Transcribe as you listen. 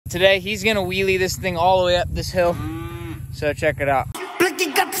today he's gonna wheelie this thing all the way up this hill. So check it out. Blicky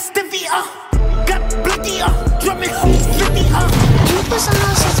got the stiffy got the blicky drumming hoes flippy Can you put some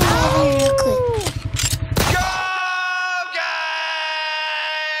nonsense over here real quick?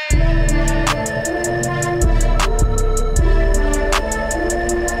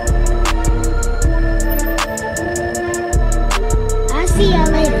 I'll see y'all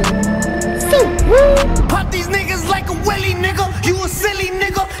later. Pop these niggas like a wheelie nigga. You a silly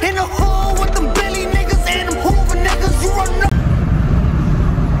nigga in the hole with them belly niggas and them hoover niggas. You run up.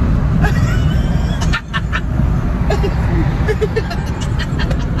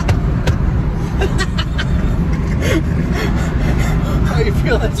 How you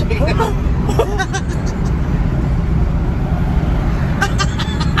feeling, Jacob?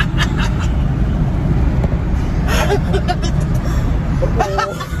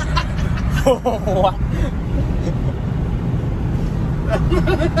 What?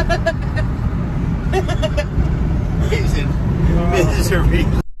 He's in misery.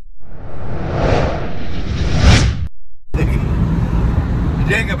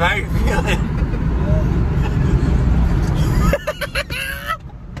 Jacob, how you feeling?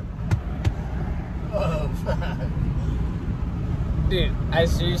 Oh, fuck. Dude, I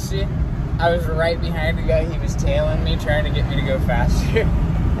seriously, I was right behind the guy. He was tailing me, trying to get me to go faster.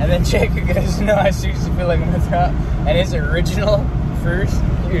 And then Jacob goes, no, I seriously feel like I'm gonna throw up. And his original first,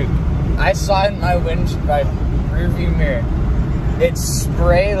 dude, I saw in my rearview mirror, it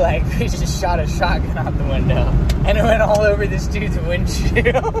spray like we just shot a shotgun out the window. And it went all over this dude's windshield.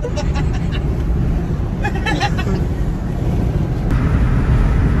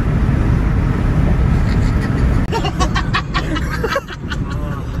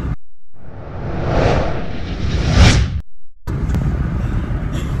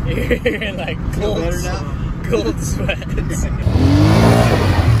 You're like gold sweats.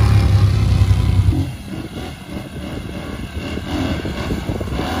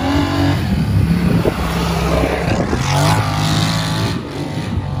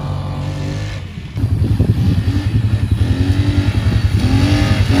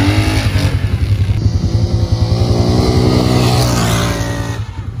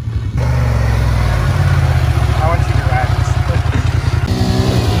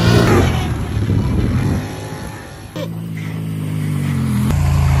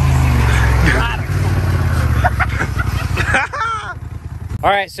 All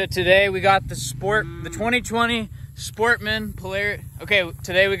right, so today we got the 2020 Sportman Polaris. Okay,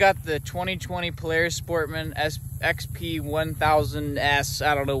 today we got the 2020 Polaris Sportsman XP 1000S.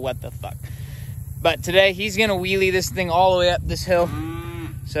 I don't know what the fuck. But today he's gonna wheelie this thing all the way up this hill.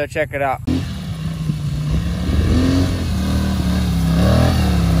 So check it out.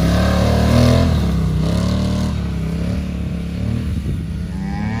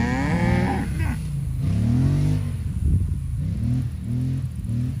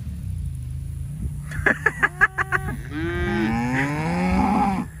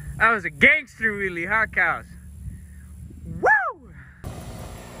 That was a gangster wheelie, huh, cows? Woo!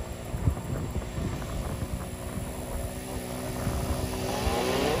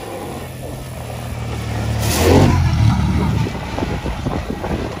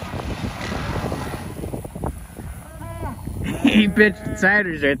 He pitched the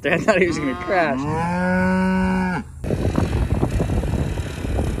tires right there. I thought he was gonna crash.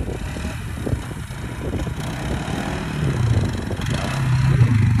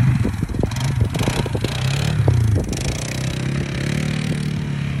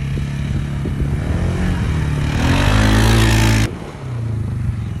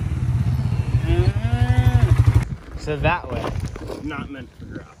 So that way. Not meant for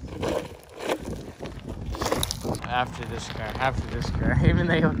drop. After this car, even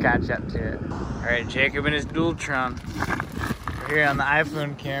though he'll catch up to it. All right, Jacob and his Dualtron. We're here on the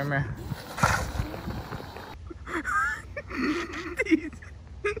iPhone camera.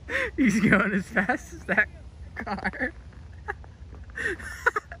 He's going as fast as that car.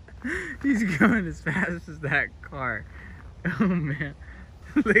 He's going as fast as that car. Oh man,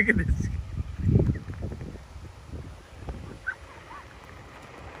 look at this.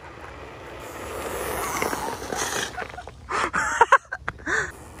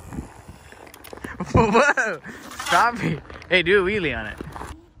 Whoa! Stop it! Hey, do a wheelie on it.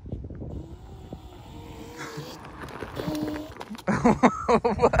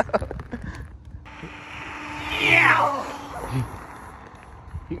 Whoa! Yeah!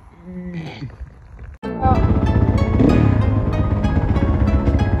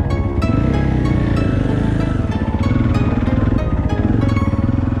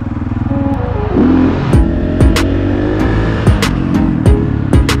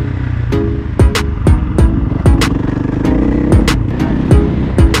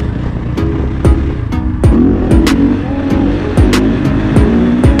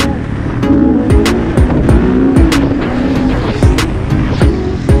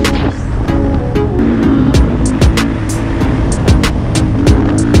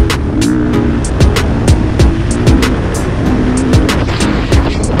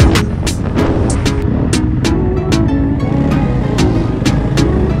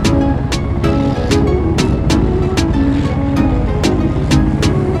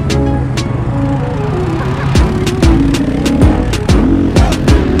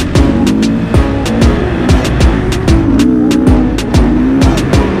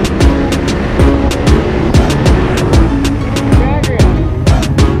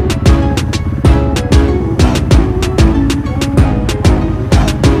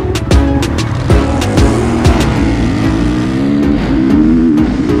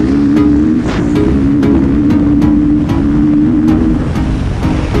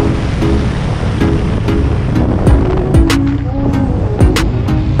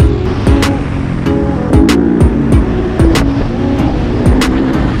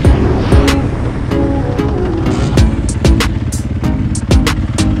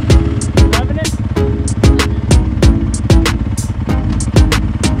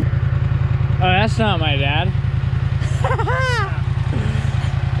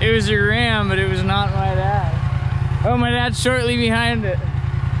 It was a Ram, but it was not my dad. Oh, my dad's shortly behind it.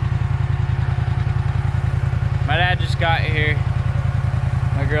 My dad just got here.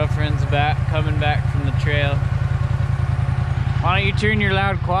 My girlfriend's coming back from the trail. Why don't you turn your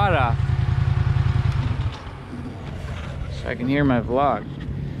loud quad off? So I can hear my vlog.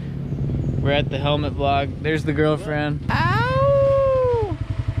 We're at the helmet vlog. There's the girlfriend. Ow!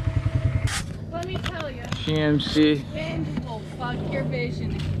 Let me tell you. GMC. Wind will fuck your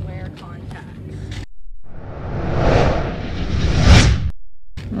vision if you wear contacts.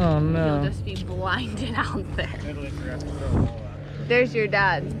 Oh no. You'll just be blinded out there. There's your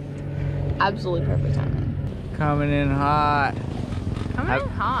dad. Absolutely perfect timing. Coming in hot. Coming in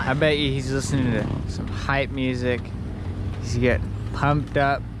hot. I bet you he's listening to some hype music. He's getting pumped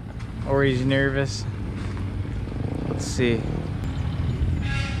up, or he's nervous. Let's see.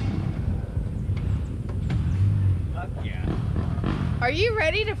 Fuck yeah. Are you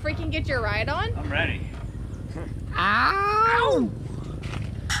ready to freaking get your ride on? I'm ready. Ow!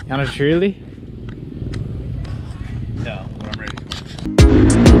 On a truly? No, but I'm ready.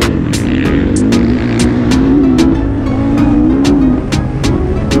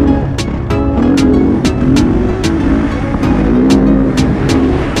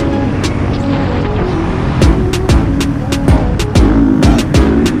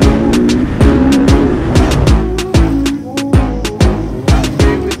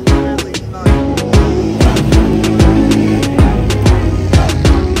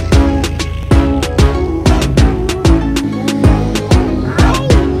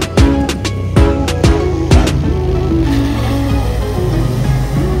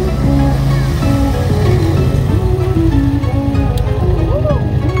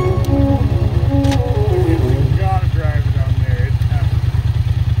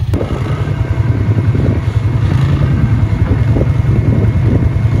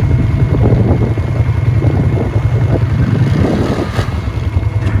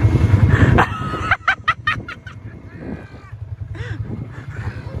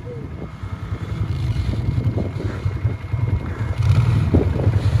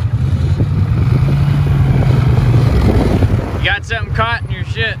 Something caught in your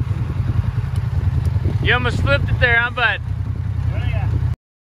shit. You almost flipped it there, huh, bud?